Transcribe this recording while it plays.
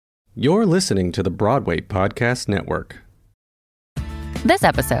You're listening to the Broadway Podcast Network. This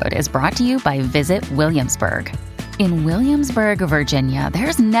episode is brought to you by Visit Williamsburg. In Williamsburg, Virginia,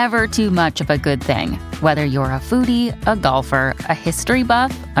 there's never too much of a good thing. Whether you're a foodie, a golfer, a history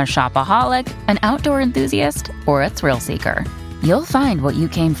buff, a shopaholic, an outdoor enthusiast, or a thrill seeker, you'll find what you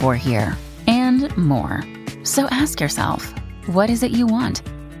came for here and more. So ask yourself, what is it you want?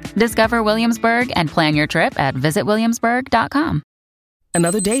 Discover Williamsburg and plan your trip at visitwilliamsburg.com.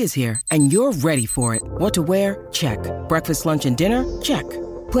 Another day is here, and you're ready for it. What to wear? Check. Breakfast, lunch, and dinner? Check.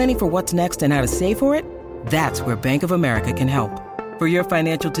 Planning for what's next and how to save for it? That's where Bank of America can help. For your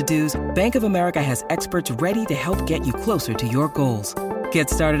financial to-dos, Bank of America has experts ready to help get you closer to your goals. Get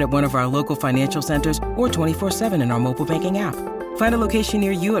started at one of our local financial centers or 24/7 in our mobile banking app. Find a location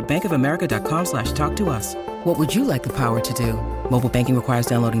near you at bankofamerica.com/talktous. What would you like the power to do? Mobile banking requires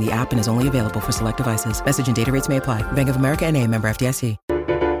downloading the app and is only available for select devices. Message and data rates may apply. Bank of America N.A., member FDIC.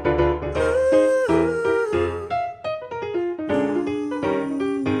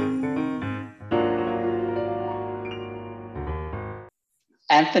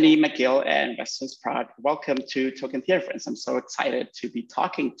 Anthony McGill and Weston Spratt, welcome to Token Theater Friends. I'm so excited to be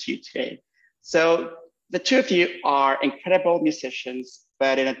talking to you today. So the two of you are incredible musicians,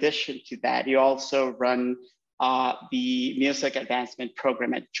 but in addition to that, you also run the music advancement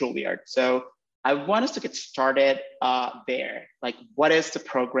program at Juilliard. So I want us to get started there. Like, what is the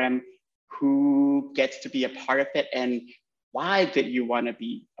program? Who gets to be a part of it? And why did you want to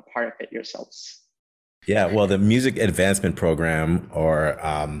be a part of it yourselves? Yeah, well, the Music Advancement Program, or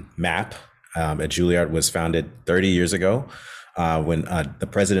MAP, at Juilliard was founded 30 years ago when the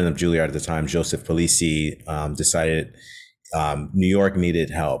president of Juilliard at the time, Joseph Polisi, decided New York needed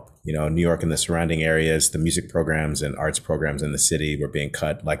help. You know, New York and the surrounding areas, the music programs and arts programs in the city were being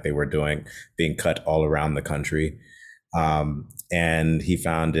cut like they were being cut all around the country. And he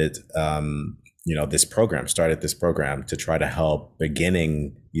founded, started this program to try to help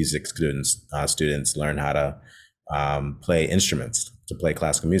beginning music students learn how to play instruments, to play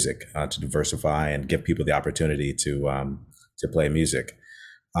classical music, to diversify and give people the opportunity to play music.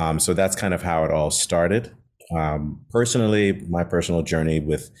 So that's kind of how it all started. Personally, my personal journey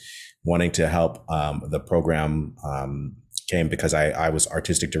with wanting to help the program came because I was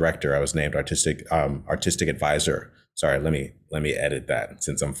artistic director. I was named artistic advisor. Sorry, let me edit that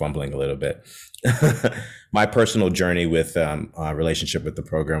since I'm fumbling a little bit. My personal journey with relationship with the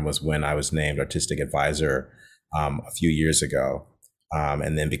program was when I was named artistic advisor a few years ago,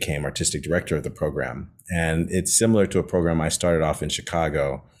 and then became artistic director of the program. And it's similar to a program I started off in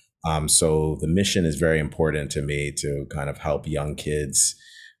Chicago. So the mission is very important to me, to kind of help young kids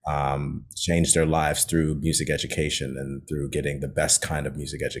change their lives through music education and through getting the best kind of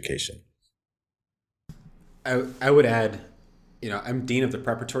music education. I would add, I'm dean of the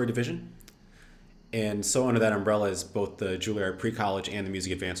preparatory division. And so under that umbrella is both the Juilliard Pre-College and the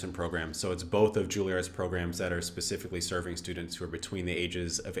Music Advancement Program. So it's both of Juilliard's programs that are specifically serving students who are between the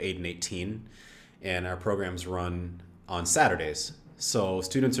ages of 8 and 18. And our programs run on Saturdays. So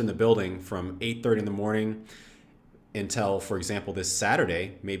students are in the building from 8:30 in the morning until, for example, this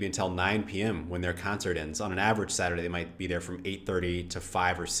Saturday, maybe until 9 p.m. when their concert ends. On an average Saturday, they might be there from 8:30 to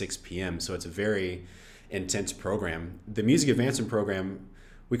 5 or 6 p.m. So it's a very intense program. The Music Advancement Program,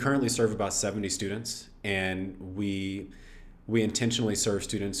 we currently serve about 70 students, and we intentionally serve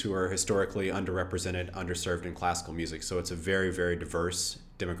students who are historically underrepresented, underserved in classical music. So it's a very, very diverse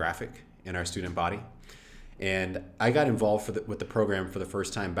demographic in our student body. And I got involved with the program for the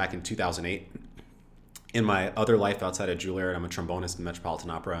first time back in 2008. In my other life outside of Juilliard, I'm a trombonist in Metropolitan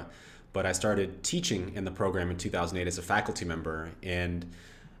Opera, but I started teaching in the program in 2008 as a faculty member. And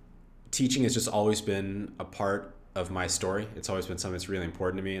teaching has just always been a part of my story. It's always been something that's really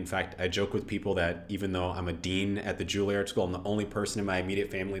important to me. In fact, I joke with people that even though I'm a dean at the Juilliard School, I'm the only person in my immediate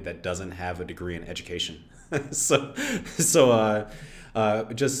family that doesn't have a degree in education. So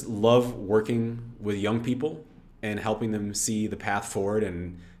just love working with young people and helping them see the path forward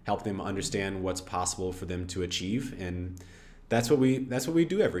and help them understand what's possible for them to achieve. And that's what we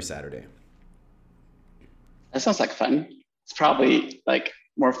do every Saturday. That sounds like fun. It's probably like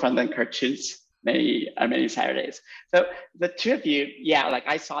more fun than cartoons many Saturdays. So the two of you,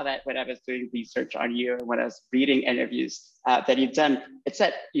 I saw that when I was doing research on you and when I was reading interviews that you've done. It's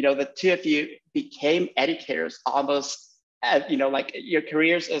that, the two of you became educators almost, your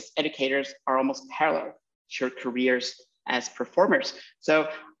careers as educators are almost parallel to your careers as performers. So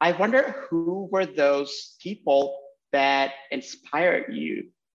I wonder, who were those people that inspired you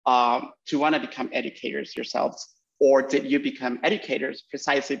to want to become educators yourselves? Or did you become educators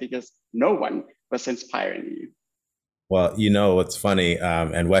precisely because no one was inspiring you? Well, it's funny,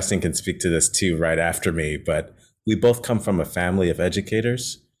 and Weston can speak to this too right after me, but we both come from a family of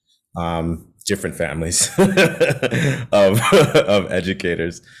educators, different families of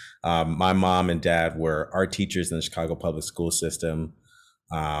educators. My mom and dad were art teachers in the Chicago public school system,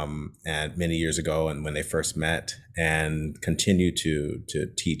 and many years ago, and when they first met, and continue to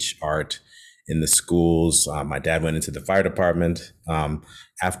teach art in the schools. My dad went into the fire department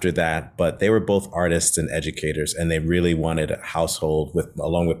after that, but they were both artists and educators, and they really wanted a household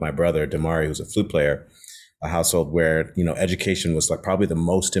along with my brother Damari, who's a flute player, a household where education was like probably the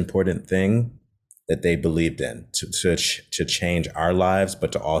most important thing that they believed in to change our lives,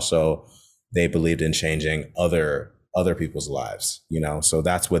 but to also they believed in changing other people's lives. So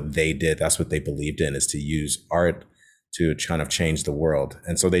that's what they did. That's what they believed in, is to use art to kind of change the world.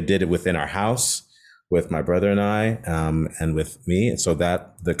 And so they did it within our house with my brother and I, and with me. And so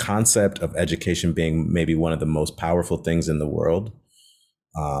that the concept of education being maybe one of the most powerful things in the world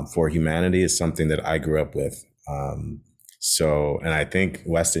for humanity is something that I grew up with. And I think,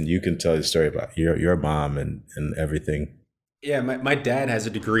 Weston, you can tell the story about your mom and everything. Yeah, my dad has a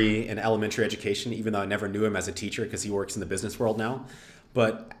degree in elementary education, even though I never knew him as a teacher because he works in the business world now.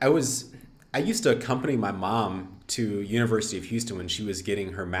 But I used to accompany my mom to University of Houston when she was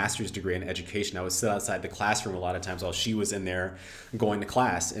getting her master's degree in education. I would sit outside the classroom a lot of times while she was in there going to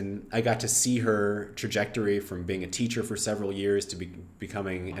class. And I got to see her trajectory from being a teacher for several years to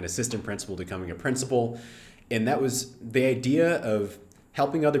becoming an assistant principal, to becoming a principal. And that was the idea of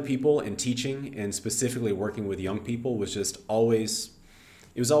helping other people and teaching, and specifically working with young people, was just always,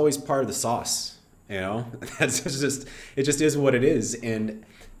 it was always part of the sauce, That's just, it just is what it is. And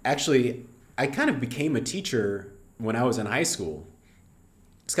actually, I kind of became a teacher when I was in high school.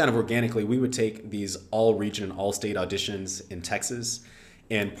 It's kind of organically. We would take these all region and all state auditions in Texas.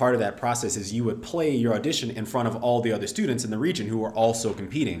 And part of that process is you would play your audition in front of all the other students in the region who were also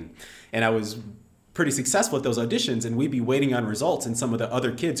competing. And I was pretty successful at those auditions, and we'd be waiting on results. And some of the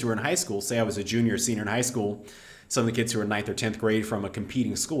other kids who were in high school, say I was a junior or senior in high school, some of the kids who were in 9th or 10th grade from a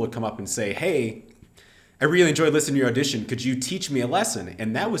competing school would come up and say, "Hey, I really enjoyed listening to your audition. Could you teach me a lesson?"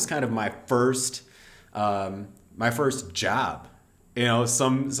 And that was kind of my first job.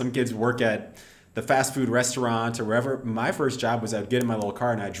 Some kids work at the fast food restaurant or wherever. My first job was I'd get in my little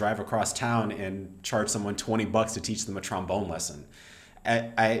car and I'd drive across town and charge someone $20 to teach them a trombone lesson.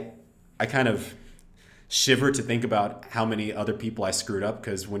 I kind of shiver to think about how many other people I screwed up,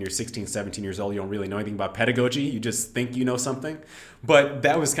 because when you're 16, 17 years old, you don't really know anything about pedagogy. You just think you know something. But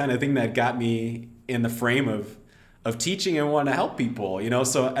that was kind of the thing that got me in the frame of teaching and wanting to help people,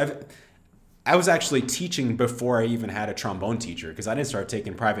 So I was actually teaching before I even had a trombone teacher, because I didn't start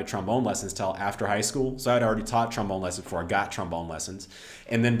taking private trombone lessons till after high school. So I'd already taught trombone lessons before I got trombone lessons.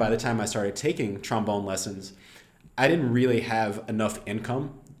 And then by the time I started taking trombone lessons, I didn't really have enough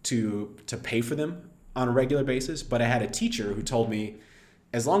income to pay for them on a regular basis. But I had a teacher who told me,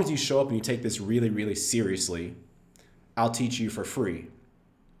 as long as you show up and you take this really, really seriously, I'll teach you for free.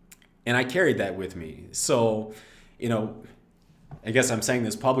 And I carried that with me. So, I guess I'm saying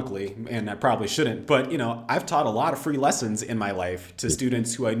this publicly, and I probably shouldn't, but I've taught a lot of free lessons in my life to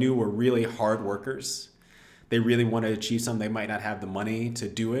students who I knew were really hard workers. They really want to achieve something. They might not have the money to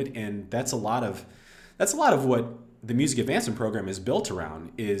do it. And that's a lot of what the Music Advancement Program is built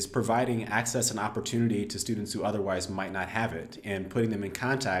around, is providing access and opportunity to students who otherwise might not have it, and putting them in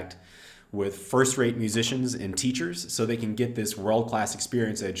contact with first-rate musicians and teachers so they can get this world-class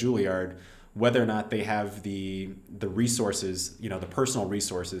experience at Juilliard, whether or not they have the resources, the personal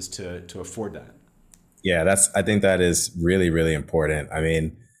resources to afford that. Yeah, I think that is really, really important. I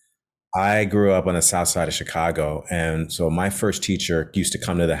mean, I grew up on the south side of Chicago, and so my first teacher used to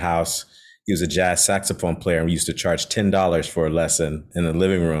come to the house. He was a jazz saxophone player, and we used to charge $10 for a lesson in the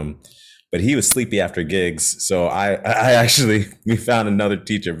living room. But he was sleepy after gigs, so we found another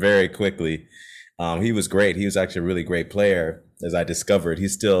teacher very quickly. He was great. He was actually a really great player, as I discovered.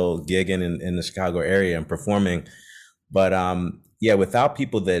 He's still gigging in the Chicago area and performing. But without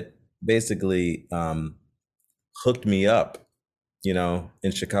people that basically hooked me up,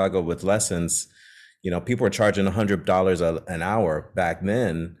 in Chicago with lessons, people were charging $100 an hour back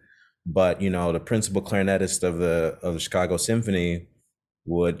then. But, the principal clarinetist of the Chicago Symphony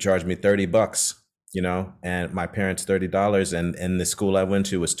would charge me $30, and my parents $30. And the school I went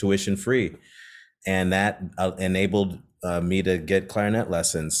to was tuition free. And that enabled me to get clarinet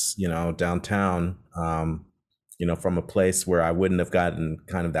lessons, downtown, from a place where I wouldn't have gotten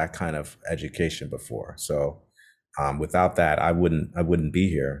that kind of education before. So without that, I wouldn't be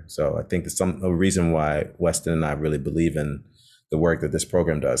here. So I think there's a reason why Weston and I really believe in the work that this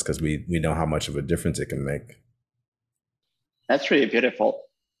program does, because we know how much of a difference it can make. That's really beautiful.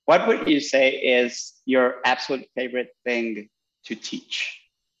 What would you say is your absolute favorite thing to teach?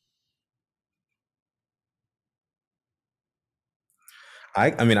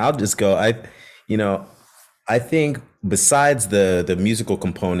 I mean, I'll just go. You know, I think besides the musical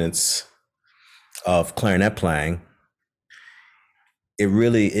components of clarinet playing, it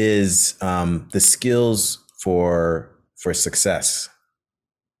really is the skills for success.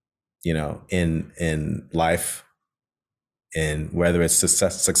 In life, and whether it's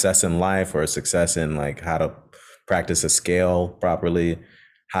success in life or success in like how to practice a scale properly,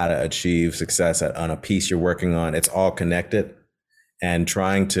 how to achieve success on a piece you're working on, it's all connected. And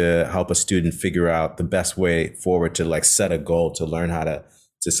trying to help a student figure out the best way forward to like set a goal, to learn how to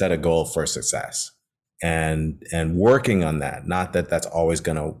set a goal for success, and working on that. Not that that's always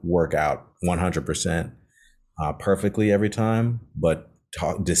going to work out 100% perfectly every time, but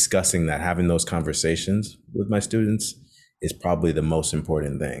discussing that, having those conversations with my students is probably the most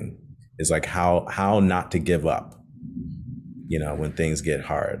important thing. Is like how not to give up, when things get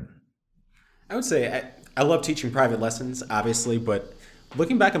hard. I would say I love teaching private lessons, obviously, but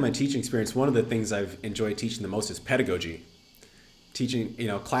looking back on my teaching experience, one of the things I've enjoyed teaching the most is pedagogy. Teaching,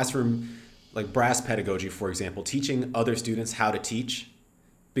 classroom, like brass pedagogy, for example, teaching other students how to teach,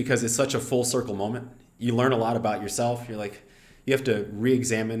 because it's such a full circle moment. You learn a lot about yourself. You have to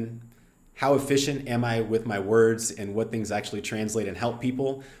re-examine how efficient am I with my words and what things actually translate and help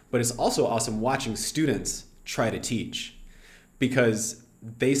people. But it's also awesome watching students try to teach, because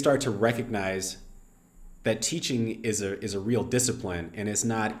they start to recognize that teaching is a real discipline and it's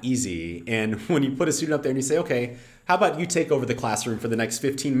not easy. And when you put a student up there and you say, okay, how about you take over the classroom for the next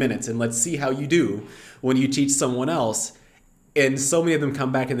 15 minutes and let's see how you do when you teach someone else. And so many of them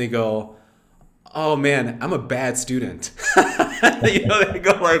come back and they go, oh man, I'm a bad student. They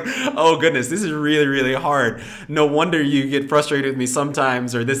go like, oh goodness, this is really, really hard. No wonder you get frustrated with me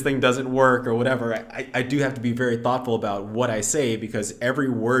sometimes, or this thing doesn't work or whatever. I do have to be very thoughtful about what I say, because every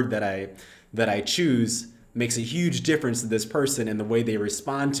word that I choose makes a huge difference to this person and the way they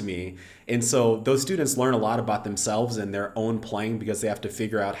respond to me. And so those students learn a lot about themselves and their own playing, because they have to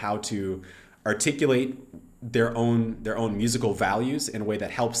figure out how to articulate their own musical values in a way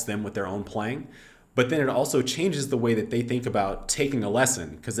that helps them with their own playing. But then it also changes the way that they think about taking a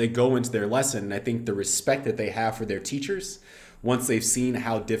lesson, because they go into their lesson, and I think the respect that they have for their teachers, once they've seen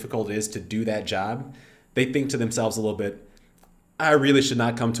how difficult it is to do that job, they think to themselves a little bit, I really should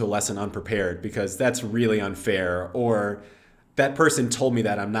not come to a lesson unprepared, because that's really unfair. Or that person told me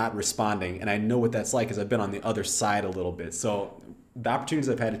that I'm not responding, and I know what that's like because I've been on the other side a little bit. So the opportunities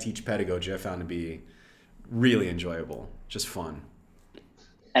I've had to teach pedagogy I found to be really enjoyable, just fun.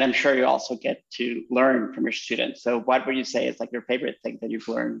 And I'm sure you also get to learn from your students. So what would you say is like your favorite thing that you've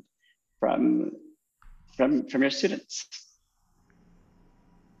learned from your students?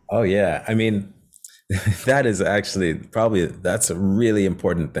 Oh yeah, I mean, that is actually that's a really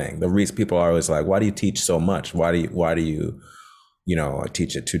important thing. The reason people are always like, why do you teach so much? Why do you I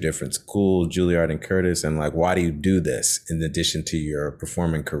teach at two different schools, Juilliard and Curtis, and like, why do you do this in addition to your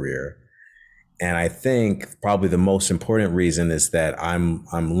performing career? And I think probably the most important reason is that I'm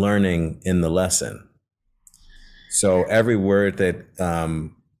learning in the lesson. So every word that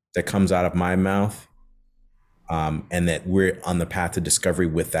comes out of my mouth, and that we're on the path to discovery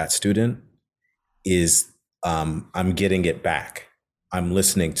with that student, is I'm getting it back. I'm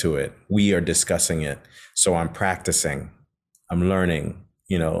listening to it. We are discussing it. So I'm practicing. I'm learning,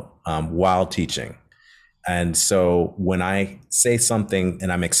 while teaching. And so when I say something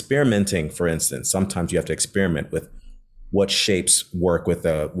and I'm experimenting, for instance, sometimes you have to experiment with what shapes work with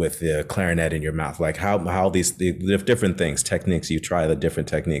the clarinet in your mouth, like how the different things, techniques, you try the different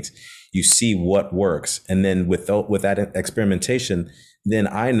techniques, you see what works. And then with that experimentation, then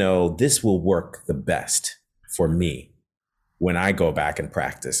I know this will work the best for me when I go back and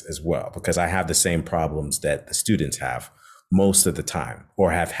practice as well, because I have the same problems that the students have most of the time, or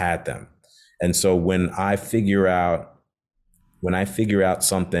have had them. And so when I figure out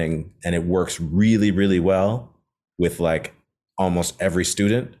something and it works really, really well with like almost every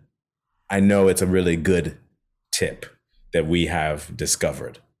student, I know it's a really good tip that we have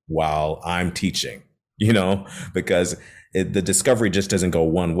discovered while I'm teaching, because the discovery just doesn't go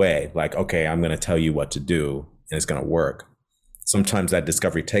one way. Like, okay, I'm going to tell you what to do and it's going to work. Sometimes that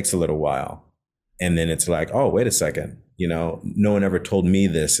discovery takes a little while. And then it's like, oh, wait a second, no one ever told me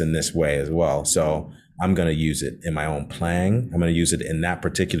this in this way as well. So I'm going to use it in my own playing. I'm going to use it in that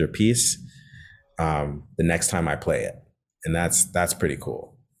particular piece the next time I play it. And that's pretty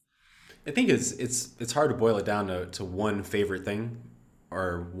cool. I think it's hard to boil it down to one favorite thing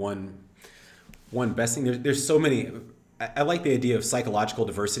or one best thing. There's so many. I like the idea of psychological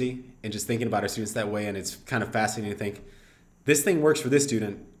diversity and just thinking about our students that way. And it's kind of fascinating to think this thing works for this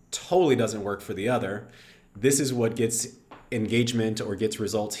student, totally doesn't work for the other. This is what gets engagement or gets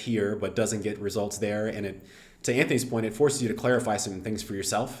results here, but doesn't get results there. And it, to Anthony's point, it forces you to clarify some things for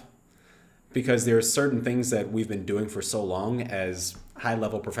yourself, because there are certain things that we've been doing for so long as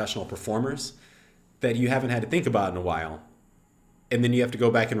high-level professional performers that you haven't had to think about in a while. And then you have to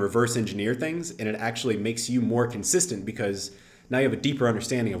go back and reverse engineer things, and it actually makes you more consistent because now you have a deeper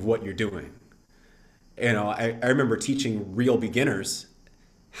understanding of what you're doing. You know, I remember teaching real beginners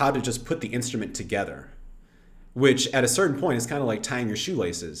how to just put the instrument together, which at a certain point is kind of like tying your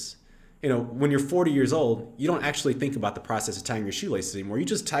shoelaces. You know, when you're 40 years old, you don't actually think about the process of tying your shoelaces anymore. You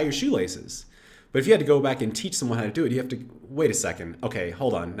just tie your shoelaces. But if you had to go back and teach someone how to do it, you have to, wait a second, okay,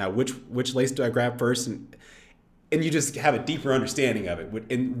 hold on. Now, which lace do I grab first? And you just have a deeper understanding of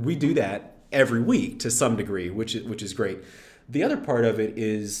it. And we do that every week to some degree, which is great. The other part of it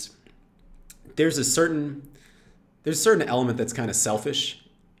is there's a certain element that's kind of selfish,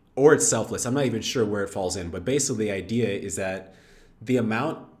 or it's selfless. I'm not even sure where it falls in. But basically the idea is that the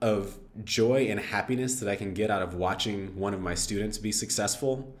amount of joy and happiness that I can get out of watching one of my students be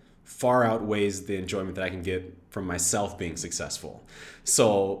successful far outweighs the enjoyment that I can get from myself being successful.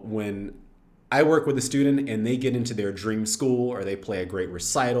 So when I work with a student and they get into their dream school, or they play a great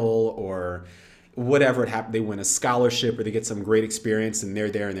recital, or whatever it happens, they win a scholarship, or they get some great experience and they're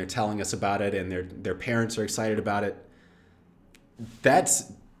there and they're telling us about it and their parents are excited about it, that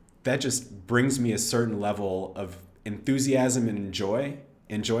just brings me a certain level of enthusiasm and joy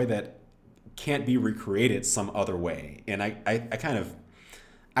that can't be recreated some other way. And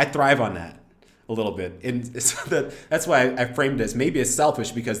I thrive on that a little bit. And so that's why I framed it as maybe it's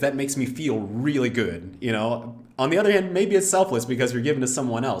selfish, because that makes me feel really good. You know, on the other hand, maybe it's selfless because you're giving to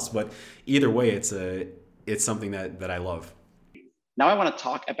someone else. But either way, it's something that I love. Now I want to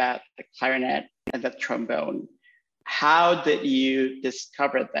talk about the clarinet and the trombone. How did you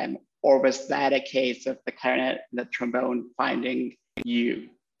discover them? Or was that a case of the clarinet and the trombone finding you?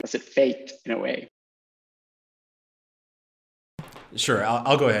 Was it fate in a way? Sure,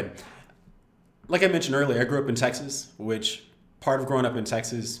 I'll go ahead. Like I mentioned earlier, I grew up in Texas, which part of growing up in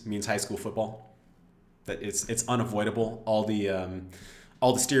Texas means high school football. That it's unavoidable. All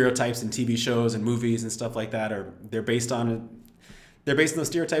the stereotypes in TV shows and movies and stuff like that they're based on those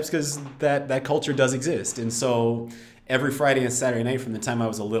stereotypes because that culture does exist. And so every Friday and Saturday night from the time I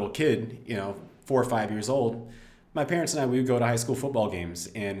was a little kid, 4 or 5 years old, my parents and I, we would go to high school football games,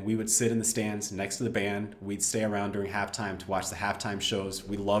 and we would sit in the stands next to the band. We'd stay around during halftime to watch the halftime shows.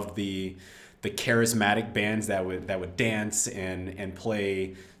 We loved the charismatic bands that would dance and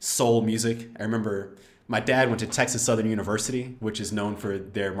play soul music. I remember my dad went to Texas Southern University, which is known for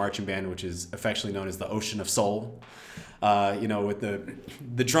their marching band, which is affectionately known as the Ocean of Soul. With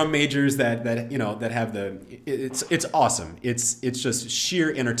the drum majors that have it's awesome. It's just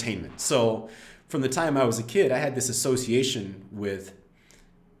sheer entertainment. So from the time I was a kid, I had this association with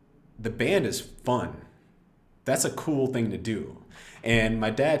the band is fun. That's a cool thing to do. And my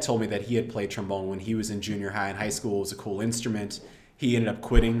dad told me that he had played trombone when he was in junior high and high school. It was a cool instrument. He ended up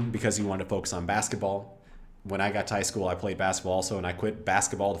quitting because he wanted to focus on basketball. When I got to high school, I played basketball also, and I quit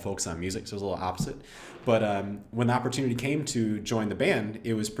basketball to focus on music, so it was a little opposite. But when the opportunity came to join the band,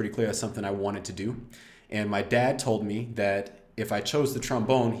 it was pretty clear that's something I wanted to do. And my dad told me that if I chose the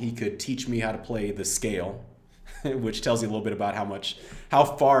trombone, he could teach me how to play the scale, which tells you a little bit about how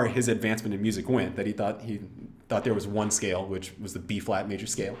far his advancement in music went, that he thought there was one scale, which was the B flat major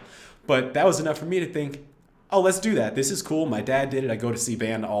scale. But that was enough for me to think, oh, let's do that. This is cool. My dad did it. I go to see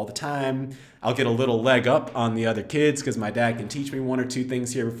band all the time. I'll get a little leg up on the other kids because my dad can teach me one or two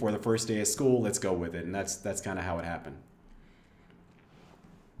things here before the first day of school. Let's go with it. And that's kind of how it happened.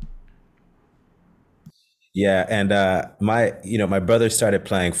 Yeah, and my brother started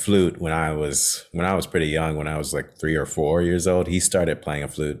playing flute when I was pretty young. When I was like 3 or 4 years old, he started playing a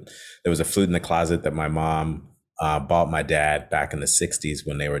flute. There was a flute in the closet that my mom bought my dad back in the 60s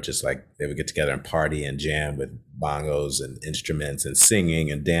when they were just like, they would get together and party and jam with bongos and instruments and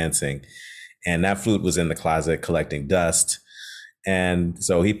singing and dancing. And that flute was in the closet collecting dust. And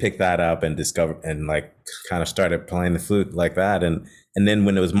so he picked that up and discovered and like kind of started playing the flute like that. And then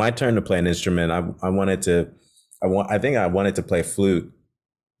when it was my turn to play an instrument, I wanted to play flute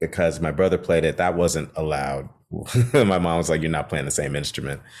because my brother played it. That wasn't allowed. My mom was like, "You're not playing the same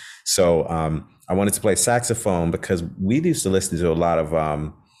instrument." So I wanted to play saxophone because we used to listen to a lot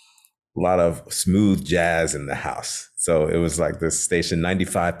of smooth jazz in the house. So it was like this station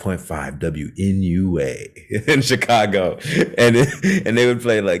 95.5 WNUA in Chicago. And they would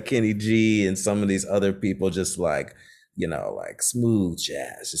play like Kenny G and some of these other people just like like smooth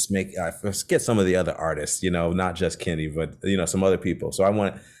jazz. Just I forget some of the other artists, not just Kenny, but some other people.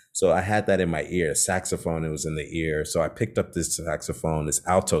 So I had that in my ear. Saxophone, it was in the ear. So I picked up this saxophone, this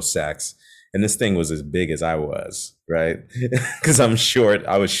alto sax, and this thing was as big as I was, right? Because I'm short.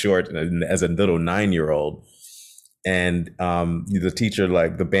 I was short as a little 9-year-old. And the teacher,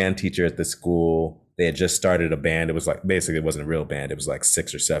 like the band teacher at the school, they had just started a band. It was like, basically, it wasn't a real band. It was like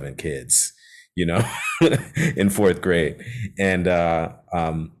 6 or 7 kids, in 4th grade. And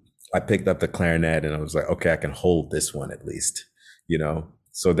I picked up the clarinet and I was like, okay, I can hold this one at least,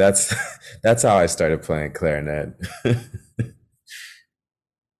 So that's how I started playing clarinet.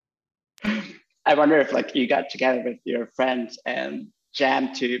 I wonder if like you got together with your friends and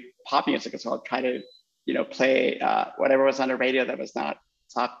jammed to pop music as well, try to play whatever was on the radio that was not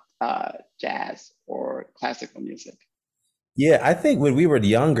soft jazz or classical music. Yeah, I think when we were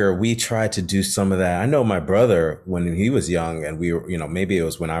younger, we tried to do some of that. I know my brother, when he was young, and we were, maybe it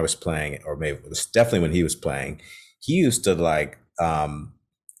was when I was playing, or maybe it was definitely when he was playing, he used to like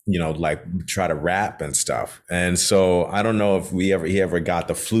try to rap and stuff. And so I don't know if he ever got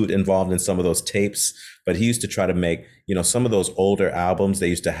the flute involved in some of those tapes, but he used to try to make, some of those older albums, they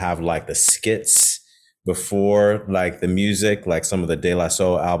used to have like the skits before like the music, like some of the De La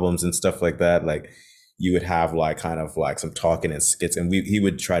Soul albums and stuff like that. Like you would have like kind of like some talking and skits, and he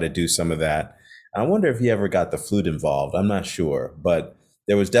would try to do some of that. I wonder if he ever got the flute involved. I'm not sure, but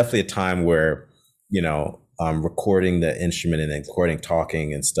there was definitely a time where, recording the instrument and then recording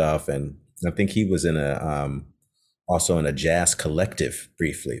talking and stuff. And I think he was in also in a jazz collective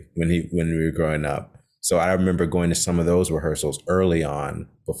briefly when we were growing up. So I remember going to some of those rehearsals early on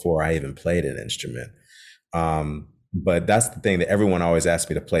before I even played an instrument. But that's the thing that everyone always asks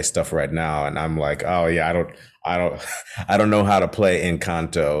me to play stuff right now. And I'm like, oh yeah, I don't know how to play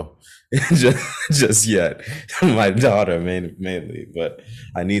Encanto just yet. My daughter mainly, but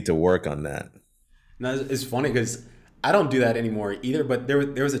I need to work on that. No, it's funny because I don't do that anymore either. But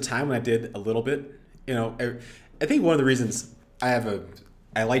there was a time when I did a little bit. I think one of the reasons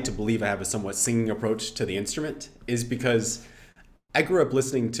I like to believe I have a somewhat singing approach to the instrument is because I grew up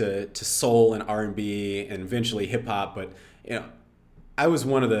listening to soul and R&B and eventually hip hop. But I was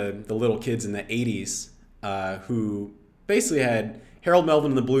one of the little kids in the 80s who basically had Harold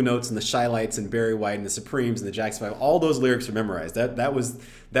Melvin and the Blue Notes and the Shy-Lights and Barry White and the Supremes and the Jackson 5. All those lyrics are memorized. That was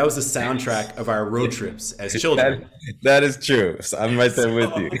the soundtrack of our road trips as children. That is true. So I'm right there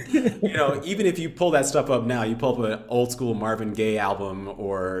with you. Even if you pull that stuff up now, you pull up an old school Marvin Gaye album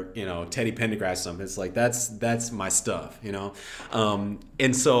or Teddy Pendergrass something. It's like that's my stuff.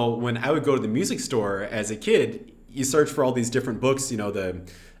 And so when I would go to the music store as a kid, you search for all these different books. The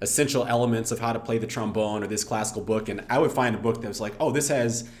essential elements of how to play the trombone or this classical book. And I would find a book that was like, oh, this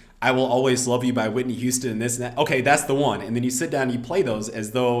has I Will Always Love You by Whitney Houston and this and that. Okay, that's the one. And then you sit down and you play those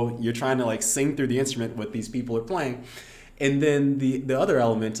as though you're trying to like sing through the instrument what these people are playing. And then the other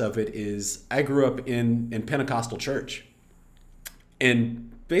element of it is I grew up in Pentecostal church.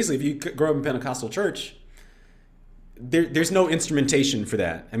 And basically, if you grow up in Pentecostal church, there's no instrumentation for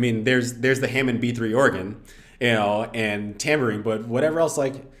that. I mean, there's the Hammond B3 organ, and tambourine, but whatever else,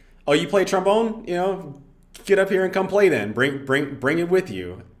 like, oh, you play trombone, get up here and come play then. Bring it with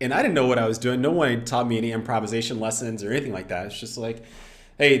you. And I didn't know what I was doing. No one taught me any improvisation lessons or anything like that. It's just like,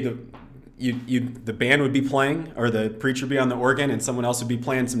 hey, the band would be playing, or the preacher would be on the organ, and someone else would be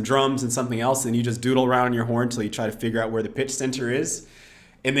playing some drums and something else, and you just doodle around on your horn until you try to figure out where the pitch center is,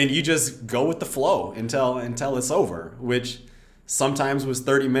 and then you just go with the flow until it's over, which sometimes was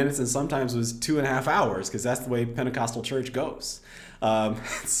 30 minutes and sometimes was 2.5 hours, because that's the way Pentecostal church goes.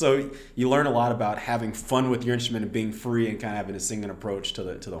 So you learn a lot about having fun with your instrument and being free and kind of having a singing approach to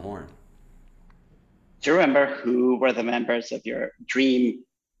the horn. Do you remember who were the members of your dream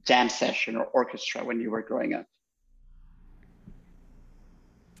jam session or orchestra when you were growing up?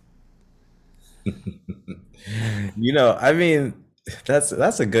 I mean, that's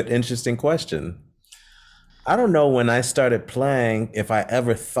a good, interesting question. I don't know when I started playing if I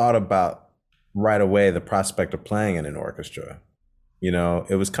ever thought about right away the prospect of playing in an orchestra.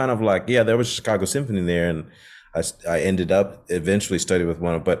 It was kind of like, yeah, there was Chicago Symphony there, and I ended up eventually studying with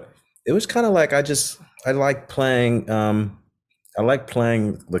one, but it was kind of like I like playing the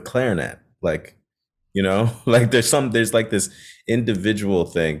clarinet, like, like there's like this individual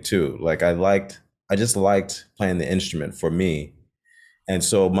thing too. Like I just liked playing the instrument for me. And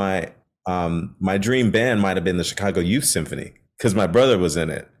so my dream band might have been the Chicago Youth Symphony, because my brother was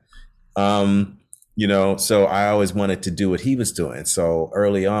in it. So I always wanted to do what he was doing. So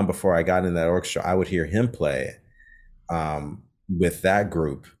early on, before I got in that orchestra, I would hear him play with that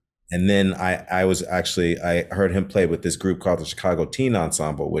group. And then I heard him play with this group called the Chicago Teen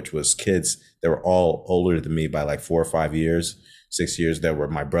Ensemble, which was kids that were all older than me by like 4 or 5 years, 6 years, that were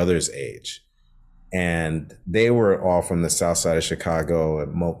my brother's age. And they were all from the south side of Chicago,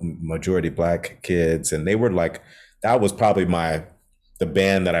 majority Black kids. And they were like, that was probably the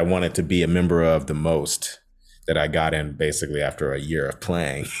band that I wanted to be a member of the most, that I got in basically after a year of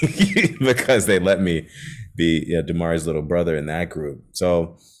playing because they let me be Damari's little brother in that group.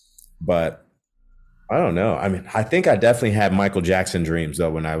 So, but I don't know. I mean, I think I definitely had Michael Jackson dreams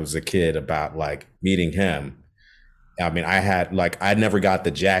though when I was a kid about like meeting him. I mean, I never got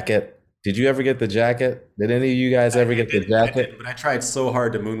the jacket. Did you ever get the jacket? Did any of you guys ever get the jacket? But I tried so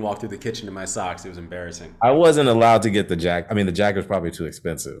hard to moonwalk through the kitchen in my socks. It was embarrassing. I wasn't allowed to get the jacket. I mean, the jacket was probably too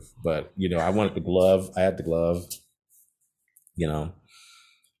expensive, but I wanted the glove. I had the glove,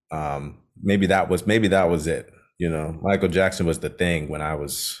 maybe that was it. Michael Jackson was the thing when I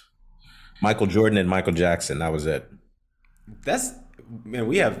was Michael Jordan and Michael Jackson. That was it. Man,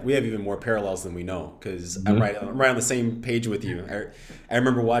 we have even more parallels than we know, because I'm right on the same page with you. I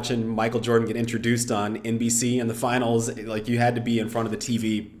remember watching Michael Jordan get introduced on NBC in the finals. Like, you had to be in front of the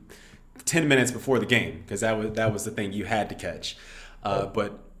TV 10 minutes before the game, because that was the thing you had to catch.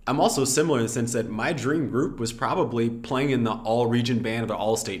 But I'm also similar in the sense that my dream group was probably playing in the all-region band or the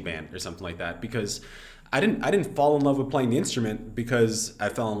all-state band or something like that, because I didn't fall in love with playing the instrument because I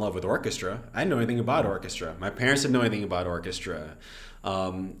fell in love with orchestra. I didn't know anything about orchestra. My parents didn't know anything about orchestra.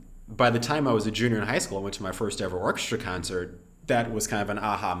 By the time I was a junior in high school, I went to my first ever orchestra concert. That was kind of an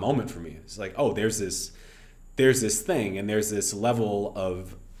aha moment for me. It's like, oh, there's this thing, and there's this level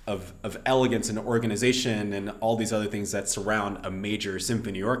of elegance and organization and all these other things that surround a major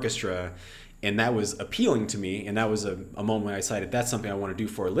symphony orchestra. And that was appealing to me. And that was a moment when I decided that's something I want to do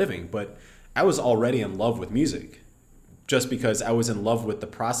for a living. But I was already in love with music, just because I was in love with the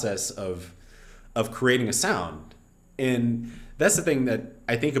process of creating a sound. And that's the thing that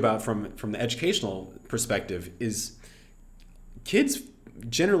I think about from the educational perspective is kids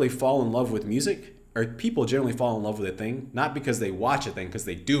generally fall in love with music, or people generally fall in love with a thing, not because they watch a thing, because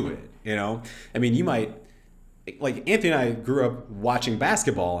they do it, I mean, you might, like Anthony and I grew up watching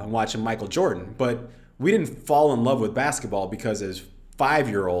basketball and watching Michael Jordan, but we didn't fall in love with basketball because as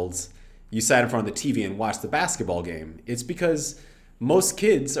 5-year-olds, you sat in front of the TV and watched the basketball game. It's because most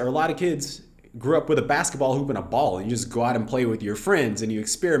kids, or a lot of kids, grew up with a basketball hoop and a ball, and you just go out and play with your friends and you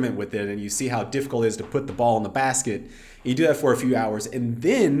experiment with it and you see how difficult it is to put the ball in the basket. You do that for a few hours, and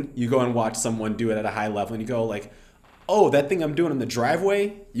then you go and watch someone do it at a high level and you go like, oh, that thing I'm doing in the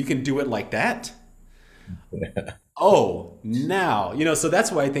driveway, you can do it like that? Yeah. Oh, now, so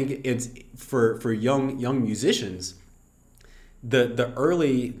that's why I think it's for young musicians, the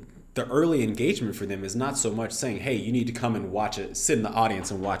early engagement for them is not so much saying, hey, you need to come and sit in the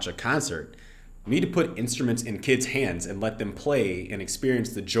audience and watch a concert. We need to put instruments in kids' hands and let them play and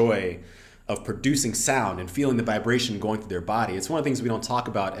experience the joy of producing sound and feeling the vibration going through their body. It's one of the things we don't talk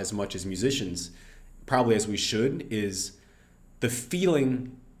about as much as musicians, probably as we should, is the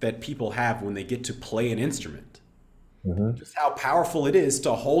feeling that people have when they get to play an instrument. Mm-hmm. Just how powerful it is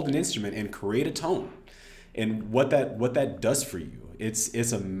to hold an instrument and create a tone, and what that does for you.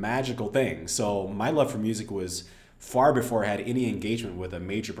 It's a magical thing. So my love for music was far before I had any engagement with a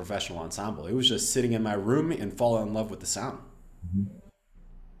major professional ensemble. It was just sitting in my room and falling in love with the sound.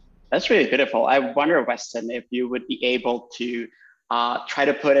 That's really beautiful. I wonder, Weston, if you would be able to try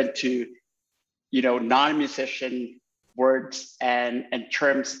to put into, non-musician words and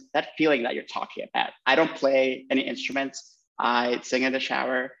terms, that feeling that you're talking about. I don't play any instruments. I sing in the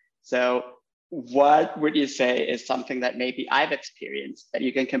shower. So what would you say is something that maybe I've experienced that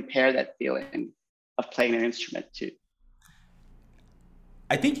you can compare that feeling of playing an instrument to?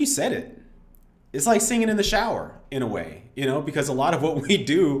 I think you said it. It's like singing in the shower in a way, because a lot of what we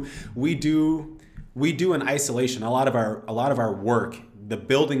do in isolation. A lot of our work, the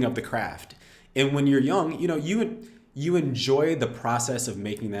building of the craft. And when you're young, you enjoy the process of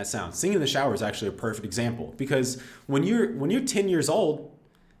making that sound. Singing in the shower is actually a perfect example, because when you're 10 years old,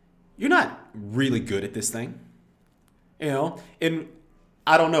 you're not really good at this thing, and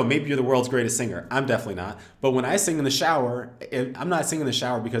I don't know, maybe you're the world's greatest singer. I'm definitely not. But when I sing in the shower, I'm not singing in the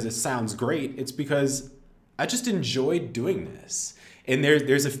shower because it sounds great. It's because I just enjoy doing this. And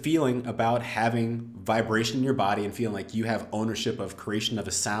there's a feeling about having vibration in your body and feeling like you have ownership of creation of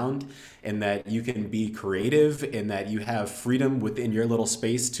a sound, and that you can be creative, and that you have freedom within your little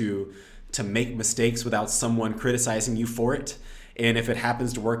space to make mistakes without someone criticizing you for it. And if it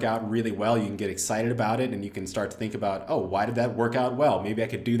happens to work out really well, you can get excited about it, and you can start to think about, oh, why did that work out well? Maybe I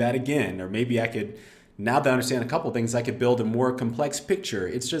could do that again, or maybe I could now that I understand a couple things, I could build a more complex picture.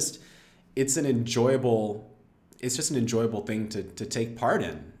 It's an enjoyable thing to take part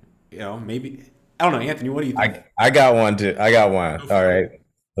in. You know, maybe, I don't know, Anthony, what do you think? I got one too. I got one. All right,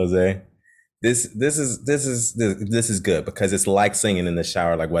 Jose. This is good because it's like singing in the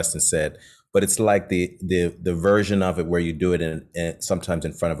shower, like Weston said, but it's like the version of it where you do it in sometimes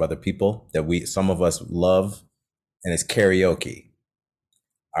in front of other people that some of us love, and it's karaoke.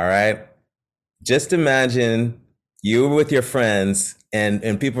 All right. Just imagine you were with your friends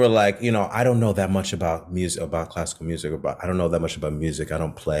and people are like, you know, I don't know that much about music, about classical music, I don't know that much about music. I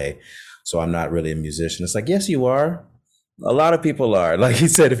don't play, so I'm not really a musician. It's like, yes, you are. A lot of people are. Like he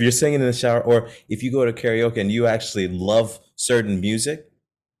said, if you're singing in the shower or if you go to karaoke and you actually love certain music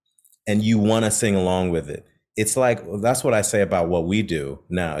and you want to sing along with it, it's like, that's what I say about what we do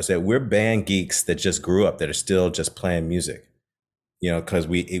now, is that we're band geeks that just grew up, that are still just playing music, you know, because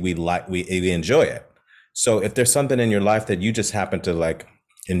we enjoy it. So if there's something in your life that you just happen to like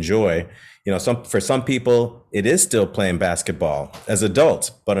enjoy, you know, for some people, it is still playing basketball as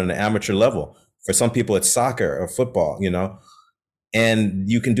adults, but on an amateur level. For some people, it's soccer or football, you know, and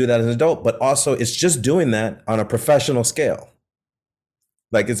you can do that as an adult, but also it's just doing that on a professional scale.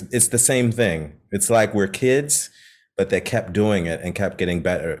 Like it's the same thing. It's like we're kids, but they kept doing it and kept getting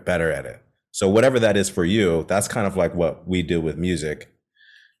better at it. So whatever that is for you, that's kind of like what we do with music,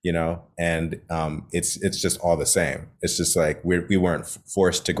 you know, and it's just all the same. It's just like we weren't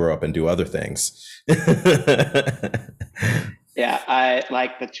forced to grow up and do other things. Yeah, I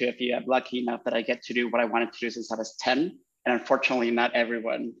like the two of you. I'm lucky enough that I get to do what I wanted to do since I was 10. And unfortunately, not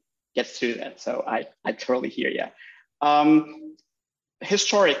everyone gets to do that. So I totally hear you.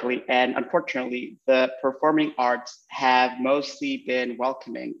 Historically, and unfortunately, the performing arts have mostly been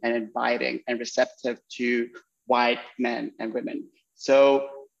welcoming and inviting and receptive to white men and women. So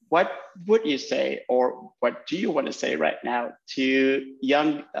what would you say, or what do you want to say right now to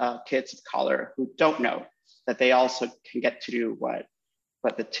young kids of color who don't know that they also can get to do what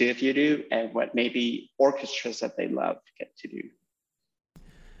the two of you do and what maybe orchestras that they love get to do?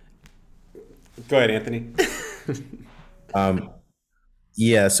 Go ahead, Anthony.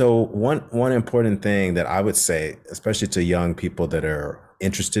 Yeah, so one important thing that I would say, especially to young people that are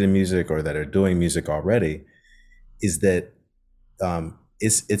interested in music or that are doing music already, is that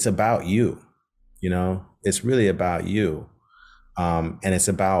it's about you, you know, it's really about you. And it's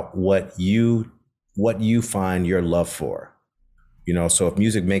about what you find your love for, you know. So if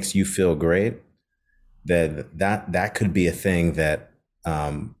music makes you feel great, that could be a thing that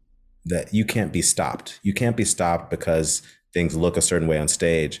you can't be stopped. You can't be stopped because things look a certain way on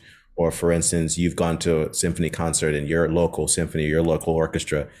stage. Or for instance, you've gone to a symphony concert in your local symphony, your local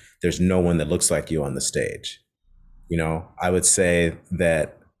orchestra, there's no one that looks like you on the stage. You know, I would say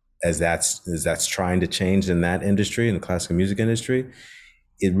that as that's trying to change in that industry, in the classical music industry,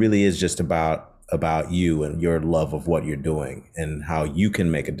 it really is just about you and your love of what you're doing and how you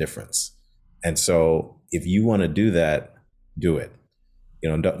can make a difference. And so if you want to do that, do it.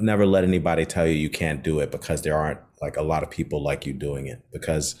 You know, never let anybody tell you can't do it because there aren't like a lot of people like you doing it,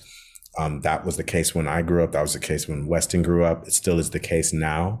 because that was the case when I grew up. That was the case when Weston grew up. It still is the case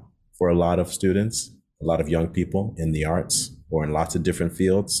now for a lot of students, a lot of young people in the arts or in lots of different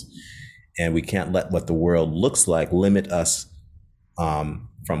fields. And we can't let what the world looks like limit us from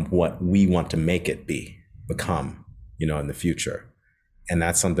what we want to make it become, you know, in the future. And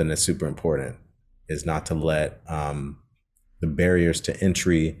that's something that's super important, is not to let the barriers to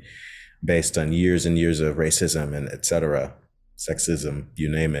entry based on years and years of racism and et cetera, sexism,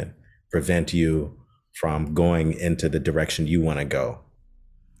 you name it, prevent you from going into the direction you want to go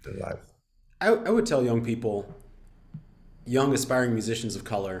in life. I would tell young people, young aspiring musicians of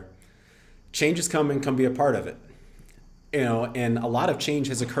color, change is coming, come be a part of it. You know, and a lot of change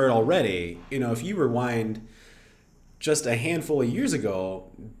has occurred already. You know, if you rewind just a handful of years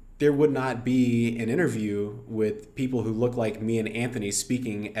ago, there would not be an interview with people who look like me and Anthony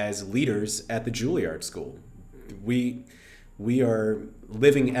speaking as leaders at the Juilliard School. We are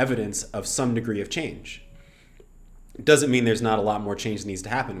living evidence of some degree of change. It doesn't mean there's not a lot more change that needs to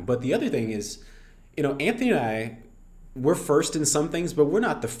happen. But the other thing is, you know, Anthony and I, we're first in some things, but we're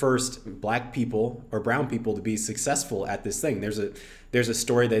not the first Black people or brown people to be successful at this thing. There's a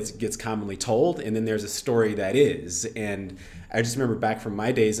story that gets commonly told, and then there's a story that is. And I just remember back from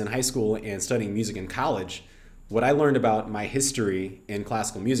my days in high school and studying music in college, what I learned about my history in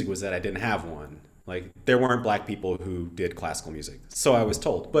classical music was that I didn't have one. Like, there weren't Black people who did classical music. So I was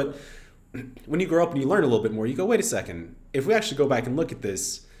told. But when you grow up and you learn a little bit more, you go, wait a second. If we actually go back and look at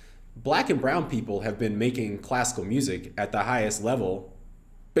this, Black and brown people have been making classical music at the highest level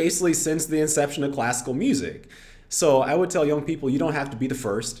basically since the inception of classical music. So I would tell young people, you don't have to be the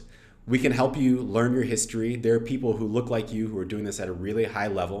first. We can help you learn your history. There are people who look like you who are doing this at a really high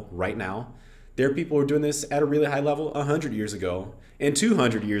level right now. There are people who are doing this at a really high level 100 years ago and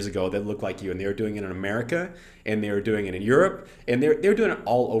 200 years ago that look like you, and they were doing it in America, and they were doing it in Europe, and they're doing it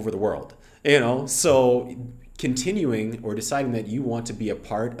all over the world. So continuing or deciding that you want to be a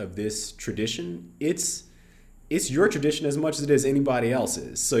part of this tradition, it's your tradition as much as it is anybody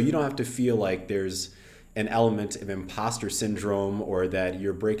else's. So you don't have to feel like there's an element of imposter syndrome or that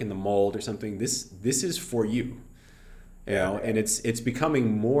you're breaking the mold or something. This is for you. And it's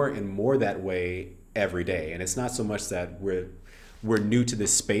becoming more and more that way every day. And it's not so much that we're new to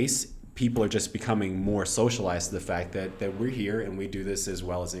this space. People are just becoming more socialized to the fact that we're here and we do this as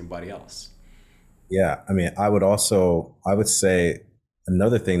well as anybody else. Yeah, I mean, I would say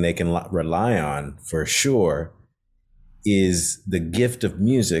another thing they can rely on for sure is the gift of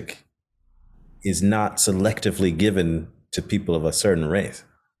music is not selectively given to people of a certain race.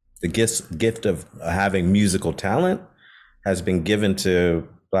 The gift of having musical talent has been given to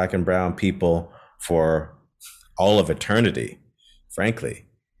Black and brown people for all of eternity, frankly.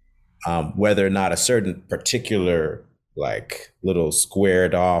 Whether or not a certain particular like little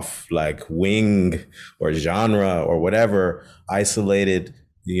squared off like wing or genre or whatever isolated,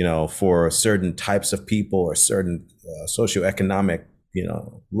 for certain types of people or certain socioeconomic,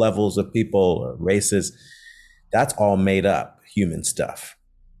 levels of people or races, that's all made up human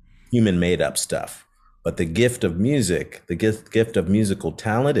made up stuff. But the gift of music, the gift of musical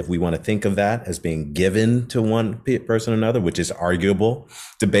talent, if we want to think of that as being given to one person or another, which is arguable,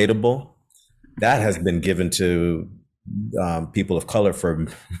 debatable, that has been given to people of color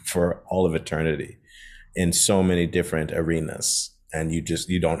for all of eternity in so many different arenas. And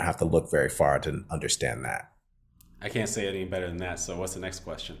you don't have to look very far to understand that. I can't say it any better than that. So what's the next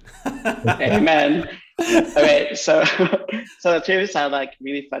question? Amen. Okay, so the two of you sound like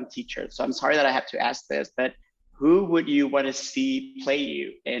really fun teachers. So I'm sorry that I have to ask this, but who would you want to see play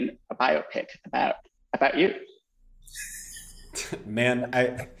you in a biopic about you? Man,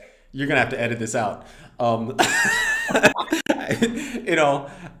 you're gonna have to edit this out.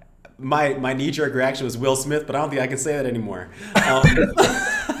 My knee-jerk reaction was Will Smith, but I don't think I can say that anymore.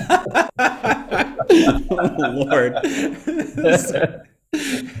 Lord.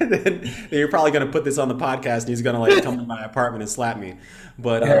 Then you're probably going to put this on the podcast and he's going to come to my apartment and slap me.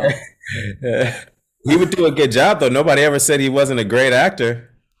 But he would do a good job, though. Nobody ever said he wasn't a great actor.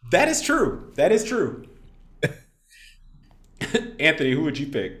 That is true. Anthony, who would you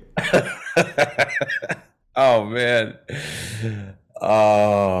pick? Oh, man.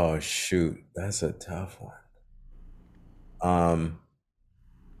 Oh, shoot. That's a tough one. I'm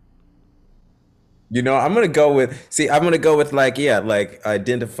going to go with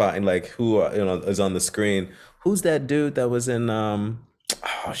identifying who, is on the screen. Who's that dude that was in, oh,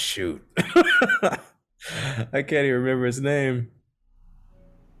 shoot. I can't even remember his name.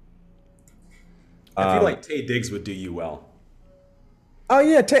 I feel like Taye Diggs would do you well. Oh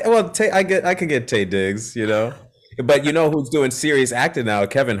yeah, I could get Taye Diggs, but who's doing serious acting now?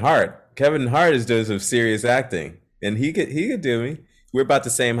 Kevin Hart. Kevin Hart is doing some serious acting, and he could do me. We're about the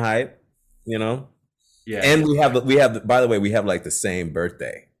same height, Yeah. And we have by the way, we have the same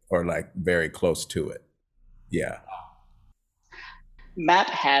birthday or very close to it. Yeah. Matt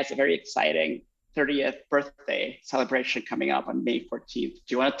has a very exciting 30th birthday celebration coming up on May 14th. Do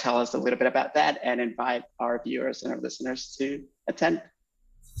you want to tell us a little bit about that and invite our viewers and our listeners to attend?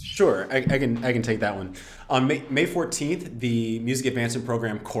 Sure, I can take that one. On May 14th, the Music Advancement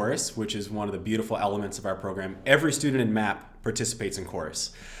Program Chorus, which is one of the beautiful elements of our program, every student in MAP participates in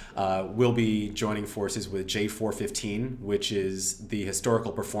chorus. We'll be joining forces with J415, which is the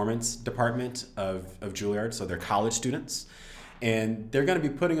Historical Performance Department of Juilliard, so they're college students. And they're going to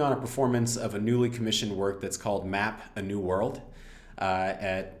be putting on a performance of a newly commissioned work that's called MAP, A New World,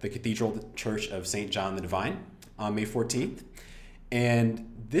 at the Cathedral Church of St. John the Divine on May 14th. And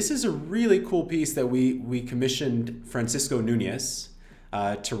this is a really cool piece that we commissioned Francisco Nunez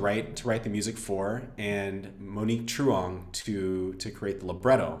to write the music for, and Monique Truong to create the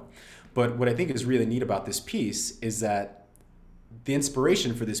libretto. But what I think is really neat about this piece is that the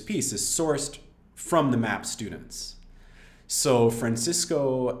inspiration for this piece is sourced from the MAP students. So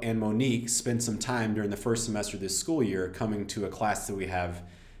Francisco and Monique spent some time during the first semester of this school year coming to a class that we have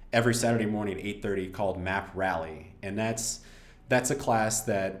every Saturday morning at 8:30 called MAP Rally. And that's a class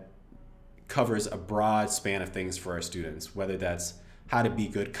that covers a broad span of things for our students, whether that's how to be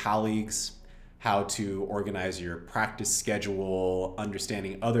good colleagues, how to organize your practice schedule,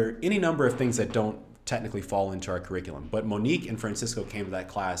 understanding any number of things that don't technically fall into our curriculum. But Monique and Francisco came to that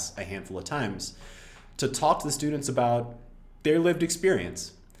class a handful of times to talk to the students about their lived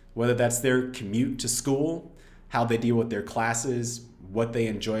experience, whether that's their commute to school, how they deal with their classes, what they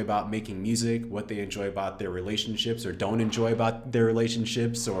enjoy about making music, what they enjoy about their relationships or don't enjoy about their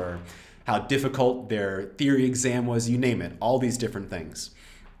relationships, or how difficult their theory exam was, you name it, all these different things.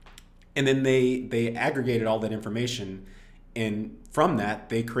 And then they aggregated all that information, and from that,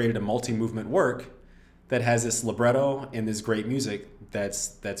 they created a multi-movement work that has this libretto and this great music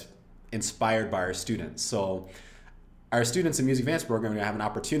that's inspired by our students. So our students in Music Advance program are going to have an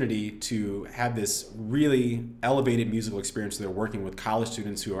opportunity to have this really elevated musical experience. They're working with college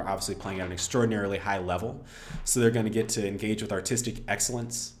students who are obviously playing at an extraordinarily high level. So they're going to get to engage with artistic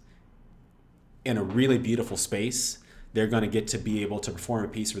excellence in a really beautiful space. They're going to get to be able to perform a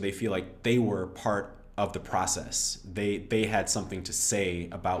piece where they feel like they were part of the process. They had something to say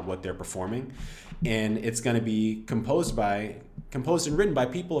about what they're performing. And it's going to be composed and written by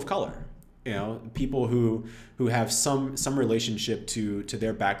people of color. You know, people who have some relationship to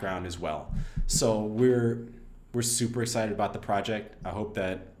their background as well. So we're super excited about the project. I hope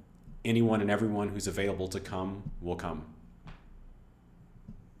that anyone and everyone who's available to come will come.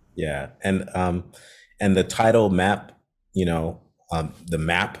 Yeah, and the title MAP, the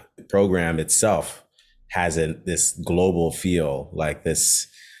MAP program itself has this global feel, like this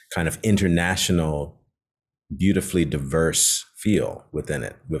kind of international, beautifully diverse feel within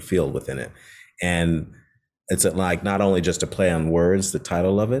it. And it's like not only just a play on words, the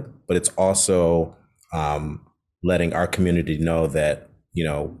title of it, but it's also letting our community know that,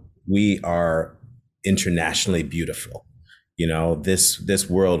 we are internationally beautiful. This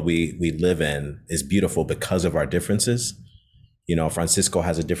world we live in is beautiful because of our differences. Francisco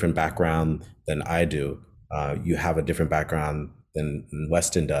has a different background than I do. You have a different background than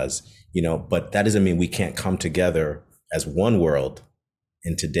Weston does, but that doesn't mean we can't come together as one world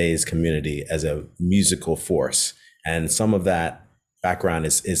in today's community as a musical force. And some of that background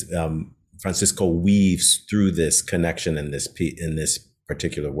is Francisco weaves through this connection in this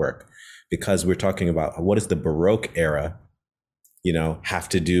particular work, because we're talking about what does the Baroque era, have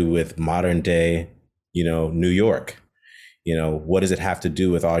to do with modern day, New York. What does it have to do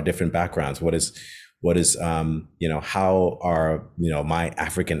with our different backgrounds? What is how are, my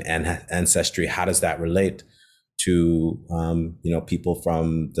African ancestry, how does that relate to, people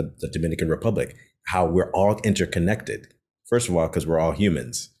from the Dominican Republic, how we're all interconnected. First of all, because we're all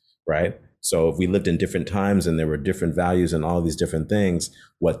humans, right? So if we lived in different times and there were different values and all these different things,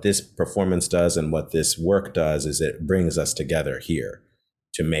 what this performance does and what this work does is it brings us together here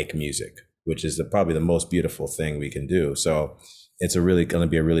to make music, which is probably the most beautiful thing we can do. So it's going to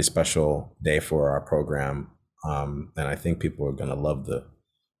be a really special day for our program. And I think people are going to love the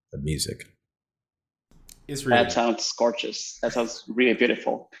music. That sounds gorgeous. That sounds really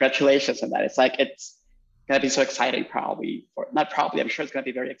beautiful. Congratulations on that. It's going to be so exciting I'm sure it's going to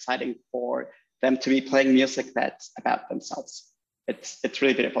be very exciting for them to be playing music that's about themselves. It's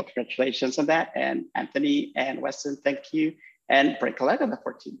really beautiful. Congratulations on that. And Anthony and Weston, thank you. And break a leg on the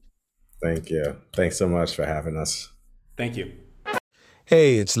 14th. Thank you. Thanks so much for having us. Thank you.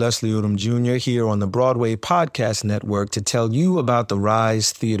 Hey, it's Leslie Odom Jr. here on the Broadway Podcast Network to tell you about the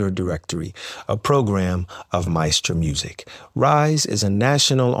Rise Theater Directory, a program of Maestro Music. Rise is a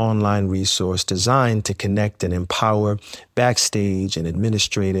national online resource designed to connect and empower backstage and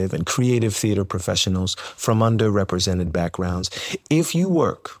administrative and creative theater professionals from underrepresented backgrounds. If you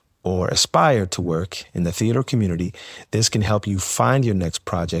work or aspire to work in the theater community, this can help you find your next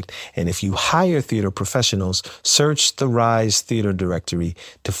project. And if you hire theater professionals, search the Rise Theater Directory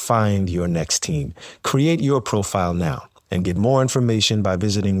to find your next team. Create your profile now and get more information by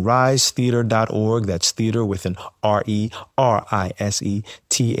visiting risetheater.org. That's theater with an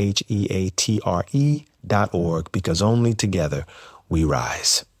RISETHEATRE.org, because only together we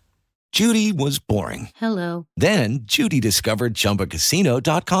rise. Judy was boring. Hello. Then Judy discovered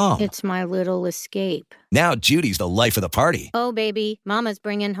ChumbaCasino.com. It's my little escape. Now Judy's the life of the party. Oh, baby, mama's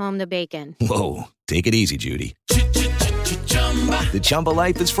bringing home the bacon. Whoa, take it easy, Judy. The Chumba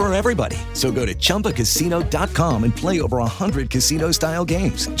life is for everybody. So go to ChumbaCasino.com and play over 100 casino-style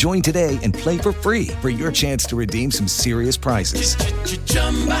games. Join today and play for free for your chance to redeem some serious prizes.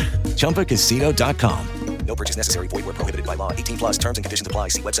 ChumbaCasino.com. No purchase necessary. Void where prohibited by law. 18+ terms and conditions apply.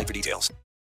 See website for details.